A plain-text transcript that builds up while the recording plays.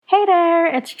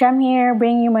it's Jem here,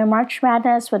 bringing you my March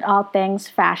Madness with all things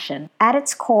fashion. At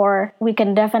its core, we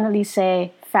can definitely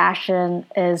say fashion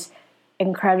is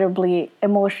incredibly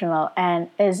emotional and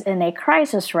is in a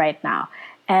crisis right now.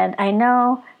 And I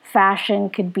know fashion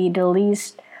could be the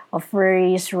least of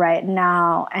worries right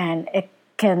now, and it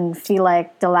can feel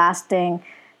like the last thing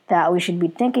that we should be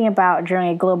thinking about during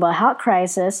a global health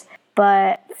crisis.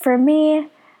 But for me,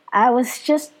 I was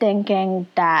just thinking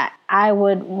that I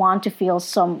would want to feel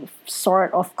some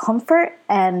sort of comfort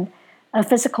and a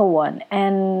physical one.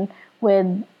 And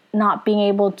with not being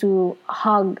able to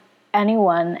hug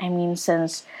anyone, I mean,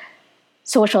 since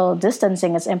social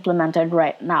distancing is implemented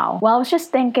right now. Well, I was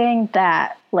just thinking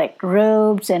that like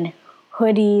robes and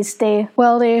hoodies,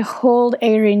 they hold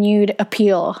a renewed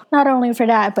appeal. Not only for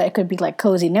that, but it could be like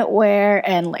cozy knitwear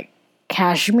and like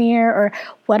cashmere or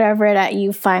whatever that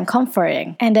you find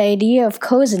comforting. And the idea of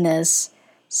coziness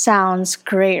sounds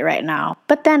great right now.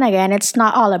 But then again, it's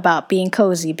not all about being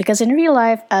cozy, because in real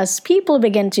life, as people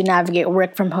begin to navigate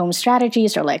work from home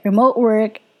strategies or like remote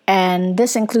work, and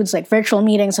this includes like virtual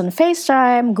meetings on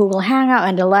FaceTime, Google Hangout,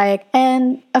 and the like.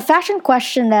 And a fashion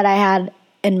question that I had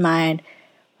in mind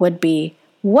would be,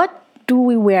 what do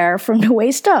we wear from the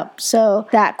waist up? So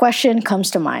that question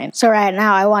comes to mind. So right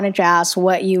now, I wanted to ask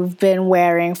what you've been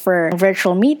wearing for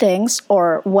virtual meetings,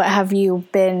 or what have you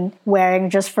been wearing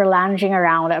just for lounging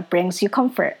around that brings you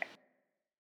comfort?